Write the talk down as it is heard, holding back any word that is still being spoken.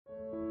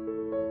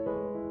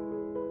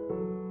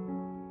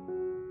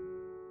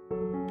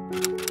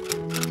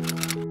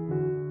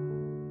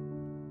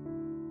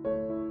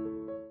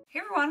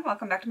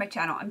welcome back to my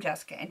channel. I'm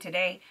Jessica, and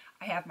today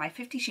I have my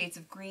 50 Shades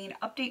of Green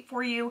update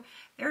for you.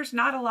 There's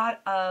not a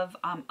lot of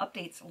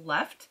updates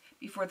left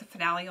before the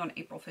finale on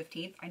April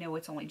 15th. I know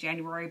it's only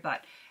January,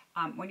 but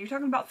when you're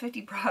talking about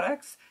 50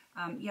 products,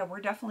 yeah,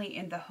 we're definitely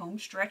in the home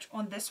stretch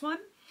on this one.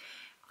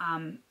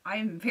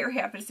 I'm very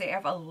happy to say I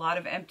have a lot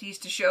of empties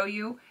to show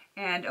you,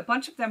 and a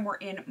bunch of them were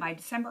in my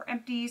December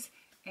empties,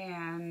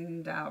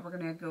 and we're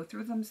going to go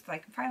through them so that I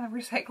can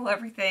finally recycle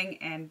everything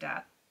and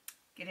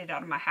get it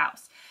out of my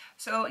house.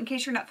 So in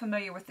case you're not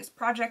familiar with this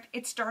project,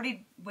 it started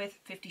with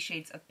 50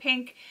 Shades of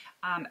Pink.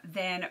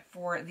 Then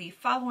for the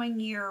following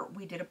year,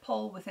 we did a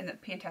poll within the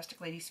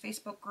Fantastic Ladies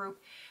Facebook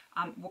group,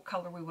 what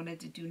color we wanted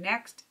to do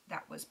next.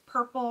 That was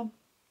purple.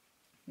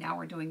 Now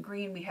we're doing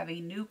green. We have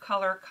a new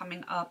color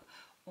coming up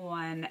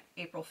on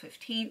April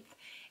 15th.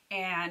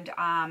 And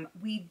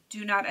we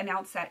do not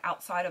announce that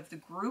outside of the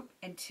group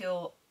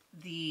until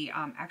the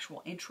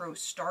actual intro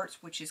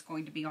starts, which is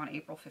going to be on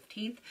April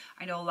 15th.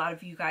 I know a lot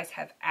of you guys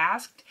have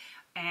asked,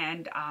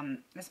 and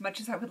as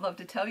much as I would love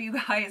to tell you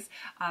guys,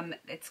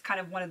 it's kind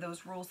of one of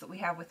those rules that we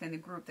have within the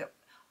group that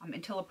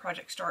until a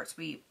project starts,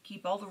 we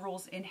keep all the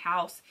rules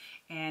in-house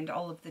and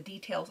all of the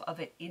details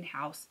of it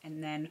in-house,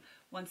 and then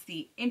once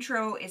the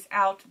intro is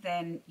out,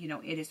 then, you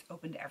know, it is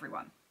open to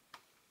everyone.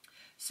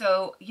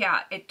 So yeah,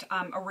 it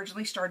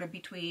originally started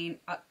between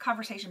a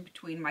conversation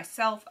between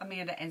myself,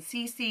 Amanda, and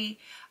Cece.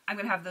 I'm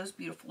going to have those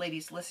beautiful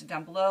ladies listed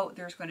down below.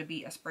 There's going to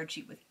be a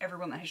spreadsheet with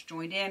everyone that has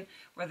joined in,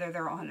 whether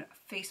they're on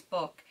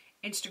Facebook,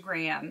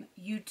 Instagram,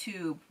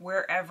 YouTube,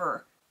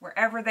 wherever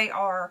they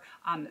are,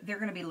 they're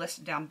going to be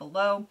listed down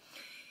below.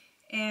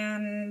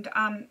 And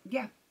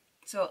yeah,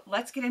 so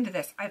let's get into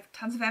this. I have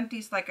tons of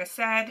empties, like I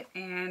said,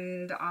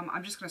 and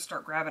I'm just going to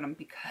start grabbing them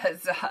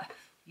because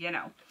you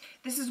know,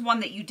 this is one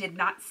that you did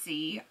not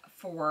see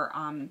for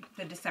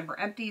the December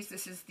empties.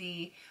 This is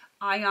the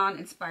Ion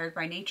Inspired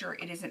by Nature.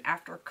 It is an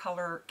after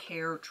color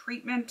care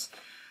treatment.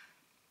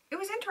 It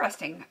was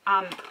interesting.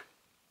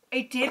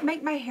 It did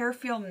make my hair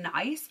feel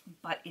nice,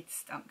 but it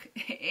stunk.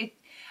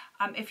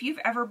 If you've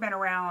ever been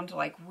around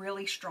like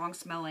really strong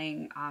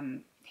smelling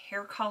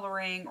hair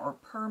coloring or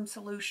perm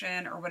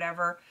solution or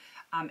whatever,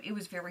 it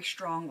was very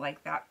strong,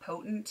 like that,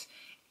 potent.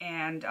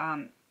 And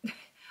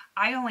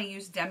I only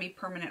use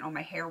demi-permanent on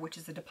my hair, which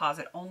is a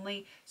deposit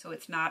only, so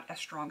it's not a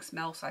strong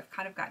smell. So I've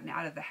kind of gotten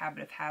out of the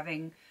habit of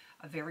having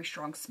a very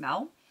strong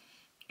smell,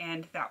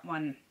 and that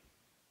one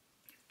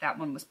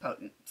was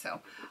potent. So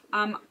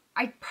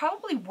I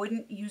probably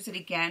wouldn't use it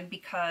again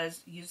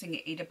because using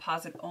a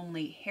deposit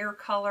only hair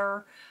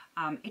color,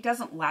 it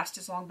doesn't last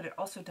as long, but it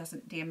also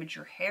doesn't damage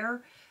your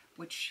hair,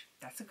 which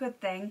that's a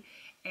good thing.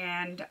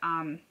 And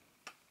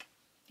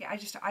yeah,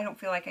 I don't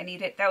feel like I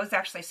need it. That was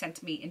actually sent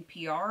to me in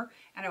PR,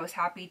 and I was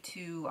happy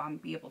to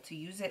be able to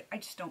use it. I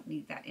just don't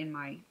need that in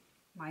my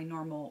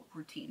normal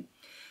routine.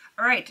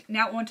 All right,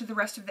 now on to the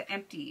rest of the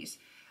empties.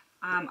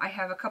 I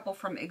have a couple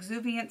from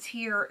Exuviance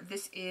here.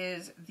 This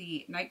is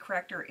the Night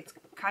Corrector. It's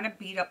kind of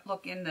beat up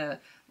looking. The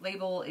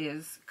label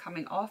is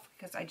coming off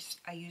because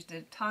I used it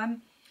a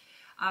ton.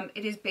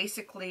 It is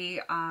basically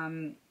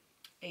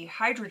a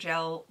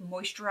hydrogel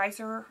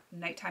moisturizer,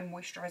 nighttime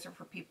moisturizer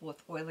for people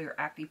with oily or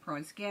acne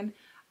prone skin.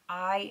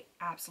 I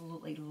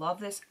absolutely love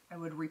this. I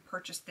would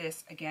repurchase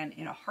this again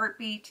in a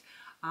heartbeat.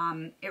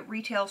 It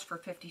retails for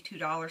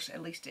 $52,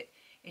 at least it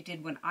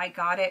did when I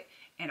got it,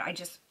 and I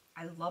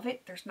love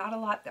it. There's not a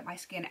lot that my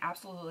skin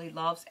absolutely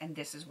loves, and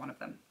this is one of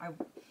them.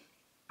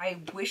 I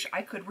wish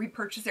I could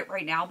repurchase it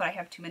right now, but I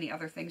have too many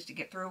other things to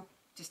get through.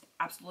 Just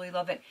absolutely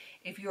love it.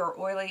 If you are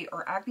oily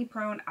or acne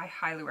prone, I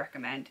highly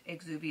recommend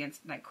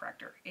Exuviance Night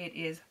Corrector. It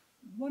is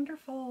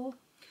wonderful.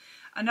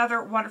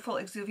 Another wonderful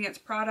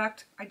Exuviance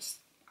product.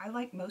 I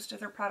like most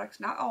of their products,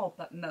 not all,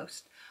 but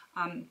most.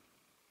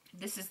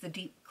 This is the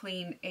Deep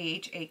Clean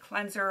AHA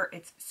Cleanser.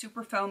 It's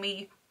super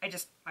foamy.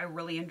 I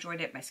really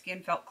enjoyed it. My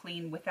skin felt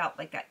clean without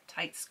like that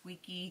tight,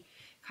 squeaky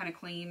kind of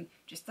clean,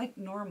 just like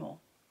normal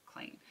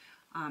clean.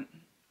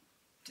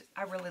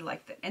 I really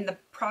liked it. And the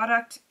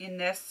product in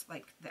this,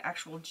 like the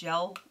actual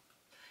gel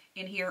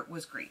in here,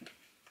 was green.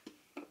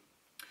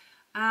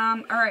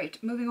 All right,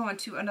 moving on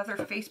to another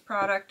face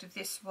product.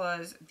 This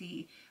was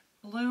the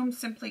Bloom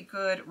Simply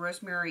Good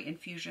Rosemary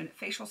Infusion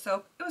Facial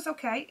Soap. It was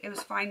okay. It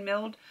was fine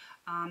milled.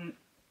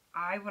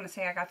 I want to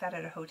say I got that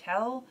at a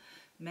hotel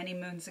many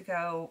moons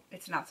ago.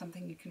 It's not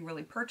something you can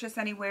really purchase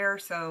anywhere,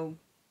 so,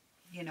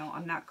 you know,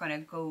 I'm not going to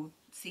go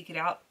seek it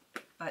out,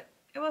 but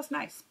it was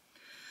nice.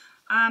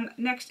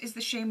 Next is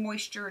the Shea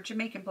Moisture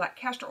Jamaican Black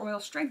Castor Oil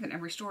Strengthen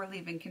and Restore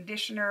Leave-In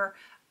Conditioner.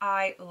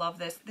 I love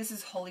this. This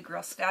is holy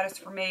grail status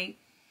for me.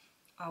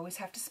 I always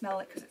have to smell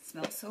it because it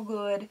smells so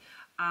good.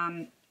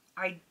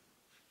 I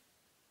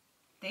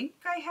think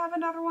I have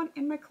another one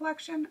in my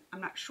collection.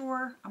 I'm not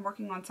sure. I'm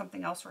working on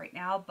something else right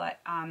now, but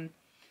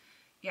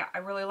yeah, I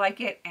really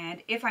like it,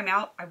 and if I'm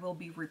out, I will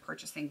be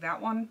repurchasing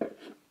that one.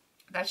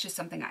 That's just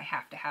something I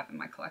have to have in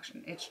my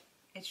collection.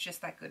 It's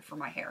just that good for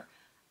my hair.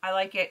 I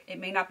like it. It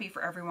may not be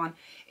for everyone.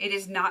 It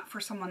is not for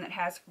someone that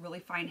has really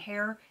fine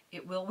hair.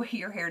 It will weigh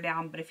your hair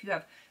down, but if you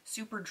have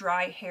super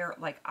dry hair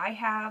like I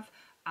have,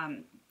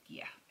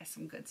 yeah, that's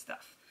some good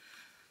stuff.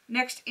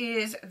 Next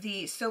is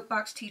the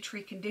Soapbox Tea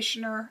Tree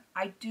Conditioner.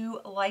 I do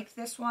like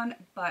this one,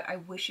 but I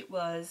wish it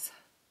was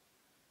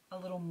a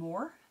little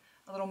more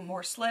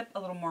slip,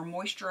 a little more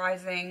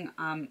moisturizing.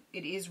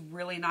 It is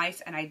really nice,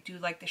 and I do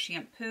like the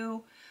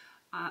shampoo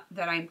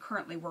that I'm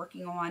currently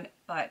working on,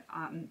 but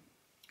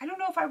I don't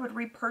know if I would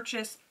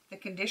repurchase the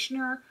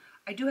conditioner.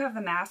 I do have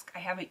the mask. I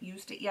haven't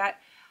used it yet.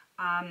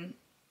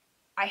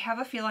 I have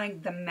a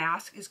feeling the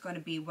mask is going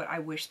to be what I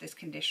wish this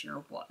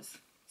conditioner was.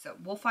 So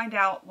we'll find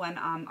out when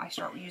I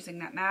start using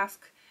that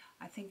mask.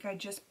 I think I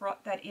just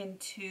brought that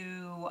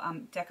into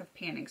Deck of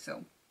Panning,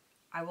 so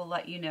I will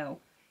let you know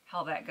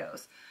how that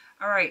goes.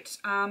 All right,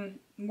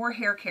 more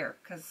hair care,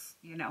 because,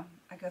 you know,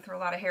 I go through a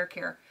lot of hair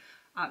care.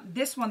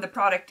 This one, the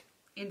product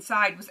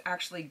inside was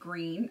actually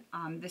green.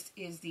 This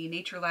is the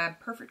Nature Lab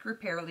Perfect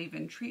Repair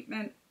Leave-In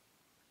Treatment.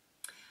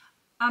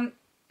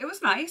 It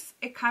was nice.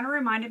 It kind of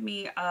reminded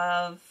me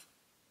of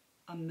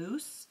a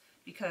mousse,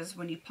 because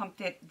when you pumped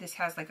it, this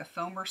has like a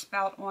foamer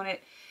spout on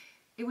it.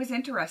 It was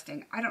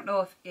interesting. I don't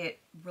know if it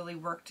really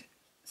worked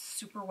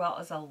super well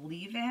as a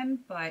leave-in,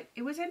 but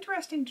it was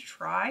interesting to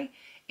try.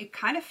 It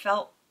kind of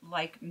felt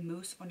like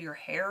mousse on your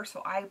hair,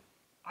 so I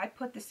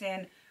put this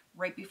in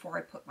right before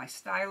I put my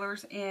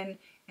stylers in,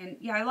 and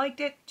yeah, I liked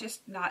it,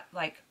 just not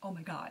like, oh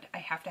my god, I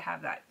have to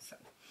have that. So,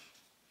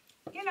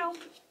 you know,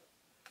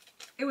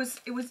 it was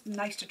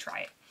nice to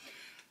try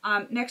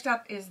it. Next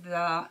up is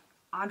the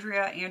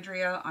Andrea,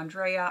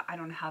 I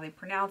don't know how they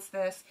pronounce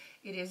this.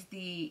 It is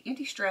the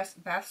Anti-Stress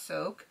Bath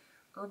Soak,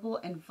 Herbal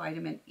and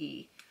Vitamin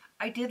E.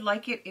 I did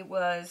like it. It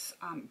was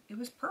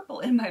purple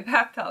in my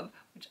bathtub,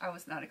 which I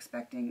was not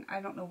expecting. I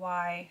don't know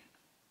why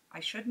I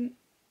shouldn't.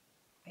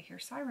 I hear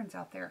sirens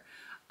out there.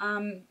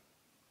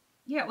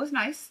 Yeah, it was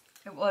nice.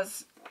 It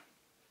was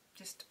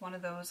just one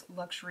of those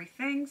luxury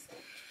things.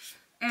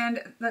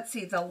 And let's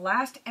see, the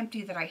last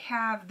empty that I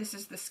have, this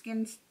is the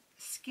Skin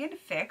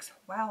Fix.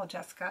 Wow,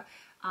 Jessica.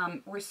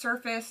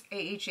 Resurface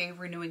AHA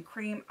Renewing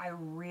Cream. I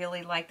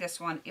really like this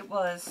one. It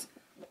was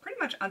pretty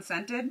much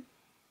unscented.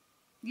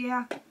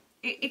 Yeah,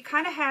 it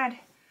kind of had,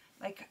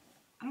 like,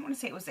 I don't want to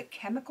say it was a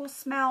chemical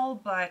smell,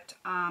 but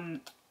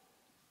can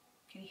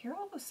you hear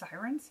all those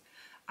sirens?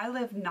 I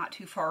live not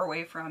too far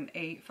away from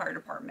a fire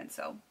department,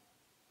 so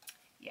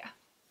yeah,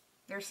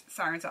 there's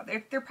sirens out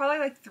there. They're probably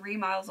like 3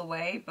 miles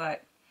away,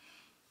 but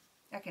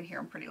I can hear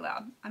them pretty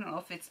loud. I don't know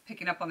if it's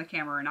picking up on the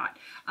camera or not.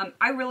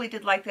 I really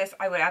did like this.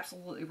 I would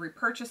absolutely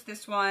repurchase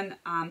this one.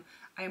 I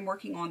am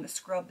working on the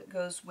scrub that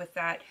goes with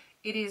that.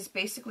 It is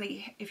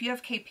basically, if you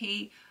have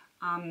KP,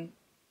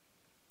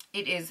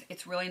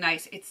 it's really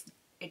nice.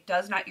 It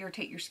does not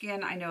irritate your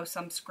skin. I know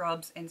some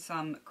scrubs and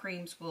some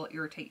creams will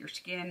irritate your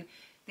skin.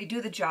 They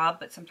do the job,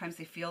 but sometimes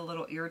they feel a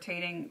little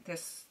irritating.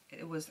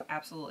 It was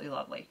absolutely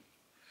lovely.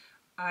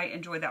 I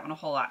enjoyed that one a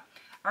whole lot.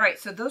 All right,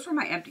 so those were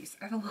my empties.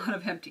 I have a lot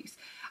of empties.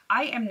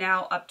 I am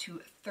now up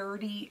to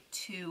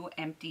 32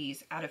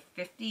 empties out of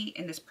 50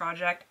 in this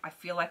project. I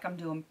feel like I'm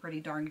doing pretty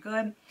darn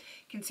good,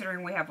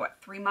 considering we have, what,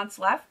 3 months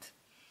left?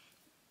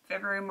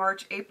 February,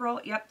 March, April.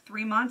 Yep,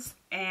 3 months.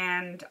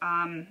 And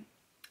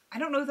I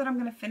don't know that I'm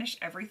going to finish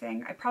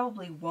everything. I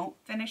probably won't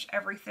finish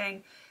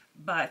everything,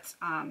 but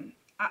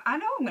I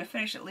know I'm going to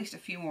finish at least a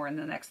few more in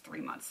the next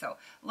 3 months. So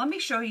let me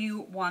show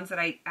you ones that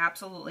I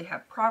absolutely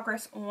have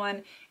progress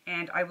on,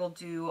 and I will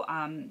do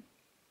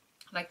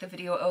like the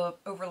video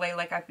overlay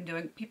like I've been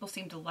doing. People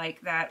seem to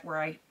like that,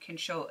 where I can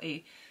show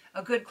a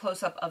good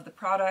close-up of the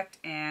product,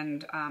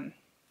 and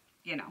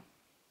you know,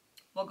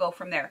 we'll go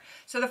from there.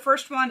 So the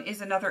first one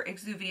is another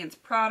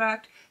Exuviance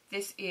product.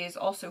 This is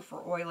also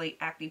for oily,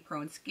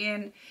 acne-prone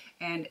skin.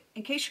 And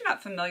in case you're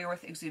not familiar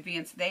with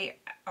Exuviance,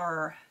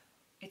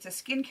 it's a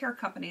skincare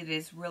company that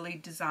is really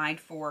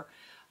designed for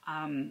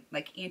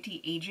like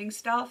anti-aging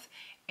stuff.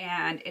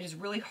 And it is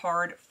really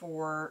hard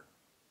for,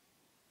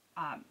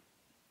 I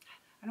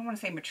don't want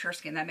to say mature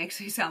skin. That makes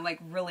me sound like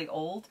really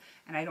old.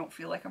 And I don't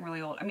feel like I'm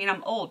really old. I mean,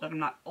 I'm old, but I'm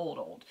not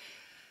old.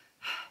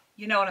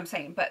 You know what I'm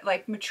saying? But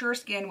like mature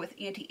skin with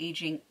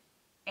anti-aging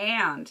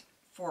and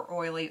for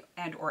oily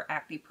and or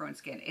acne prone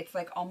skin. It's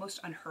like almost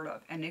unheard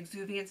of. And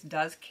Exuviance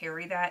does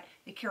carry that.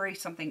 They carry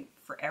something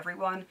for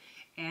everyone.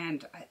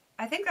 And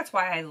I think that's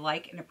why I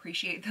like and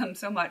appreciate them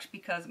so much,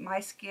 because my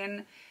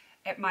skin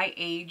at my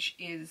age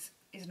is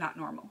not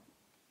normal.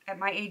 At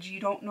my age,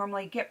 you don't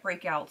normally get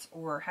breakouts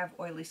or have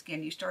oily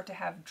skin. You start to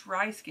have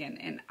dry skin,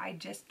 and I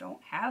just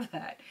don't have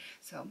that.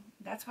 So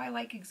that's why I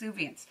like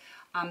Exuviance.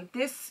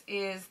 This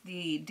is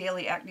the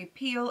Daily Acne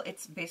Peel.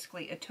 It's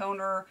basically a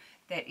toner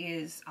that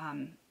is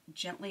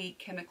gently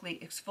chemically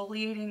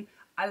exfoliating.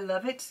 I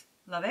love it,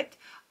 love it.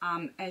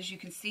 As you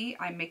can see,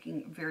 I'm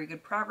making very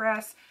good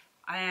progress,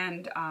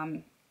 and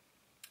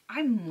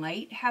I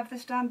might have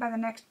this done by the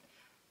next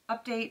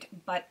update,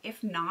 but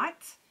if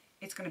not,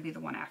 it's going to be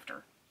the one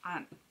after.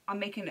 I'm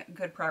making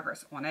good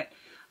progress on it.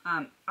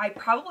 I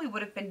probably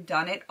would have been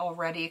done it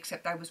already,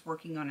 except I was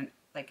working on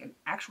an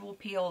actual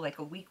peel, like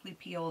a weekly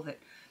peel that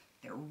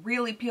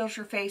really peels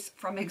your face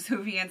from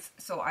Exuviance.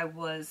 So I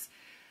was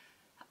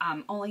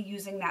only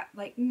using that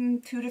like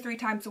 2 to 3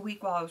 times a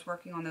week while I was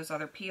working on those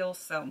other peels.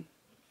 So,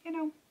 you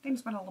know,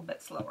 things went a little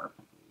bit slower.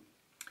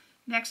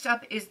 Next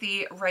up is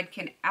the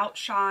Redken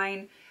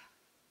Outshine.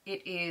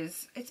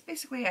 It's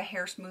basically a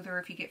hair smoother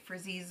if you get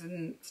frizzies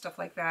and stuff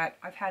like that.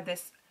 I've had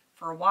this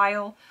for a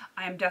while.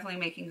 I am definitely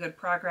making good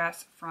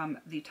progress from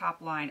the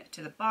top line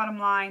to the bottom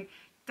line.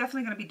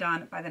 Definitely going to be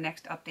done by the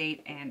next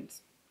update, and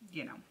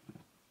you know,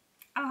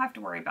 I don't have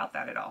to worry about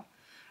that at all.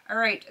 All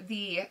right,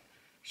 the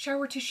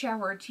Shower to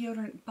Shower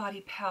Deodorant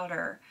Body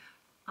Powder.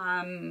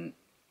 I'm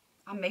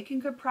making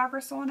good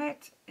progress on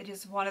it. It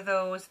is one of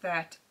those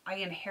that I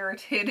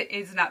inherited.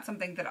 It's not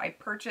something that I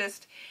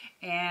purchased,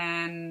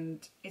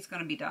 and it's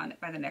going to be done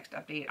by the next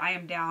update. I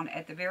am down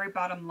at the very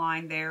bottom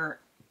line there,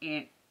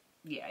 and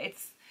yeah,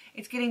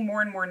 it's getting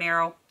more and more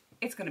narrow.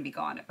 It's going to be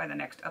gone by the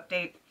next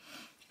update.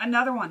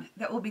 Another one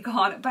that will be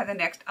gone by the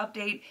next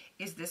update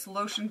is this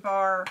lotion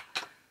bar.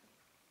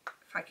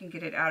 If I can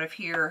get it out of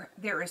here.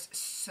 There is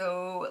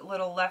so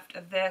little left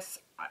of this.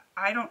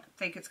 I don't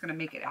think it's going to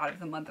make it out of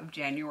the month of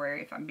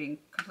January, if I'm being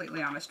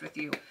completely honest with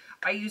you.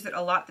 I use it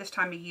a lot this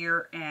time of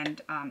year,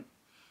 and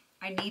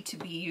I need to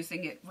be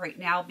using it right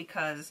now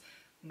because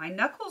my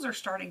knuckles are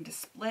starting to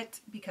split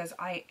because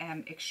I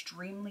am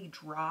extremely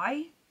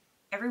dry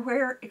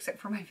everywhere except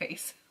for my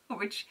face,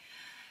 which,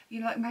 you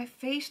know, like my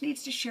face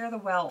needs to share the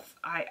wealth.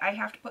 I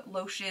have to put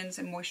lotions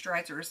and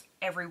moisturizers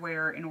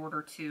everywhere in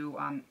order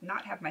to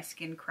not have my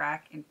skin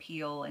crack and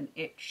peel and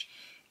itch,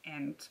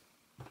 and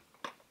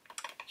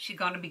she's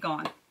gonna be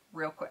gone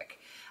real quick.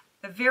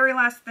 The very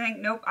last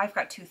thing, nope, I've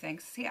got 2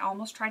 things. See, I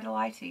almost tried to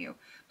lie to you,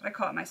 but I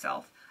caught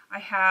myself. I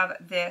have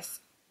this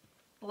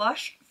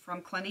blush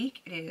from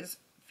Clinique. It is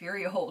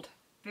very old,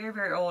 very,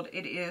 very old.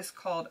 It is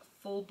called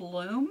Full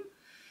Bloom,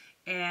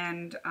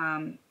 and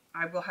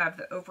I will have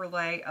the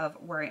overlay of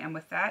where I am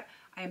with that.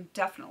 I am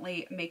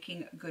definitely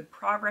making good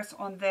progress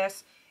on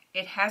this.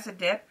 It has a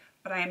dip,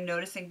 but I am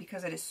noticing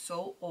because it is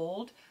so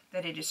old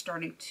that it is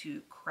starting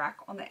to crack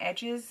on the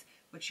edges,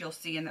 which you'll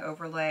see in the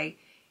overlay.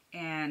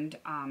 And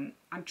I'm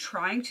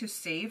trying to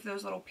save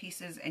those little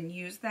pieces and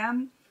use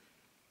them,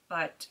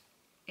 but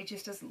it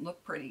just doesn't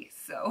look pretty.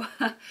 So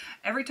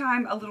every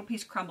time a little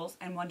piece crumbles,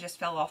 and one just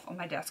fell off on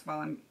my desk while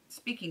I'm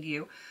speaking to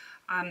you,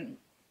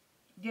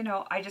 you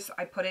know, I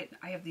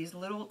have these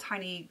little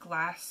tiny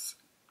glass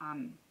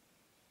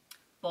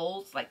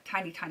bowls, like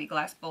tiny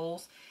glass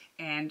bowls,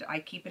 and I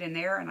keep it in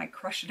there and I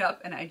crush it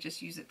up and I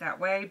just use it that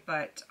way.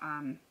 But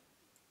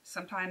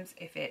sometimes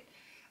if it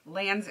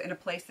lands in a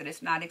place that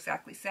is not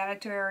exactly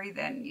sanitary,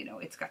 then, you know,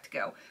 it's got to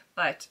go.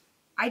 But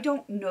I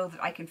don't know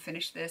that I can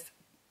finish this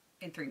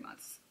in 3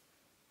 months.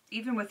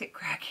 Even with it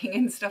cracking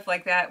and stuff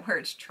like that, where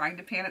it's trying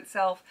to pan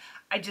itself,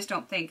 I just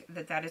don't think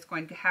that that is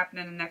going to happen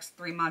in the next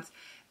 3 months.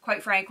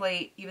 Quite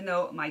frankly, even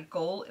though my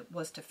goal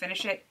was to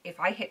finish it, if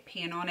I hit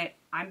pan on it,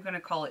 I'm going to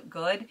call it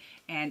good,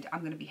 and I'm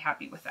going to be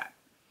happy with that.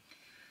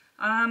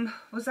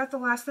 Was that the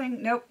last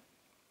thing? Nope.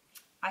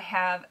 I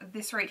have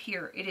this right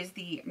here. It is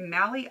the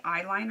Mally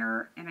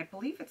eyeliner, and I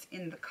believe it's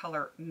in the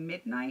color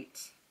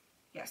Midnight.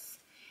 Yes.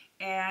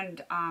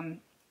 And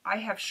I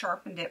have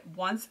sharpened it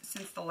once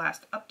since the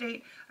last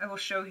update. I will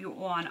show you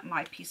on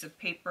my piece of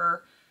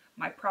paper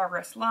my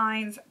progress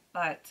lines,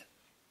 but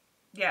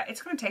yeah,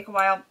 it's going to take a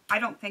while. I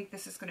don't think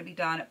this is going to be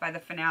done by the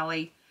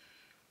finale.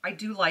 I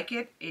do like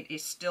it. It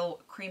is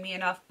still creamy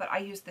enough, but I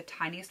use the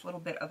tiniest little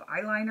bit of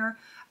eyeliner.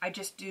 I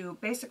just do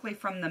basically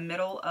from the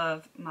middle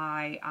of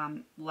my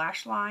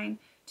lash line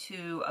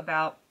to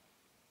about,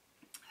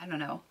 I don't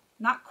know,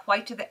 not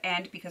quite to the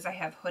end because I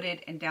have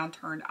hooded and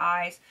downturned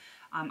eyes.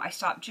 I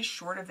stop just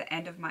short of the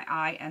end of my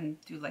eye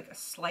and do like a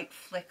slight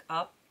flick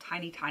up,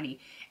 tiny,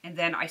 and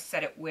then I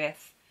set it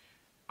with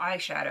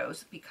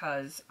eyeshadows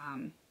because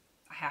I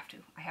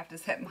have to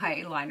set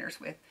my liners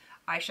with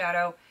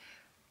eyeshadow.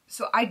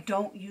 So I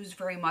don't use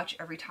very much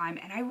every time,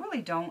 and I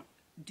really don't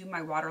do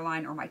my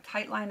waterline or my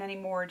tight line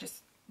anymore.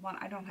 Just one,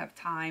 I don't have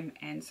time,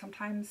 and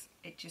sometimes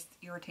it just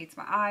irritates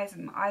my eyes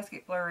and my eyes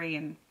get blurry,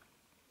 and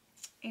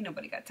ain't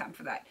nobody got time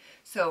for that.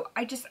 So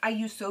I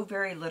use so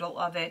very little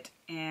of it,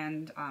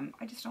 and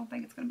I just don't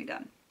think it's going to be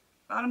done.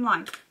 Bottom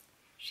line,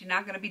 she's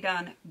not going to be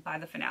done by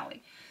the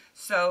finale.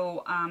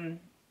 So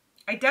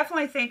I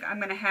definitely think I'm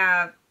going to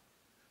have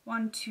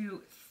 1,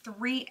 2,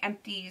 3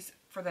 empties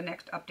for the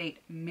next update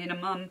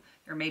minimum.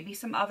 There may be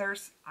some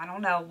others. I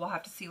don't know. We'll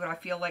have to see what I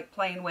feel like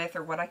playing with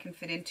or what I can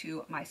fit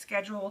into my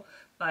schedule.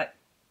 But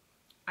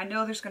I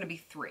know there's going to be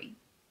 3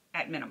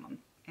 at minimum.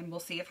 And we'll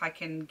see if I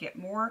can get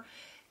more.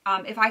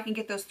 If I can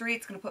get those 3,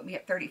 it's going to put me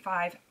at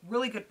 35.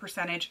 Really good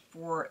percentage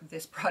for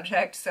this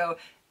project. So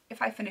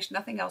if I finish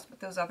nothing else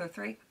but those other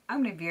 3,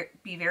 I'm going to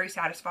be very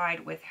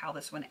satisfied with how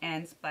this one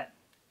ends. But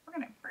we're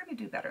going to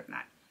do better than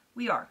that.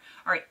 We are.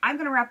 All right, I'm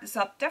going to wrap this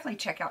up. Definitely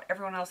check out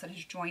everyone else that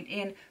has joined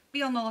in.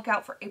 Be on the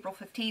lookout for April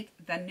 15th.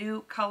 The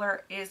new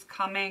color is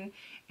coming.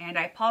 And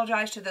I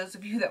apologize to those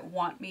of you that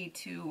want me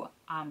to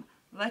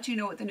let you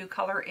know what the new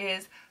color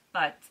is,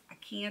 but I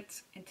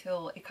can't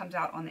until it comes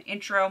out on the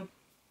intro.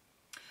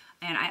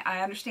 And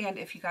I understand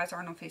if you guys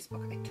aren't on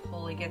Facebook, I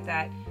totally get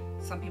that.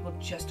 Some people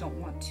just don't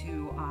want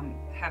to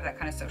have that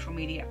kind of social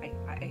media.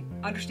 I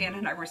understand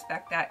and I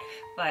respect that,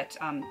 but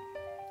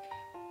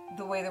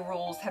the way the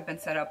rules have been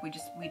set up,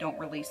 we don't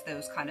release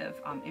those kind of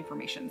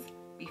informations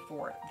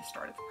before the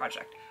start of the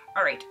project.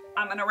 All right,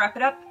 I'm gonna wrap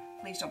it up.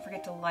 Please don't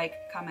forget to like,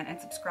 comment,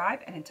 and subscribe.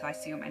 And until I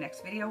see you in my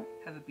next video,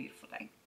 have a beautiful day.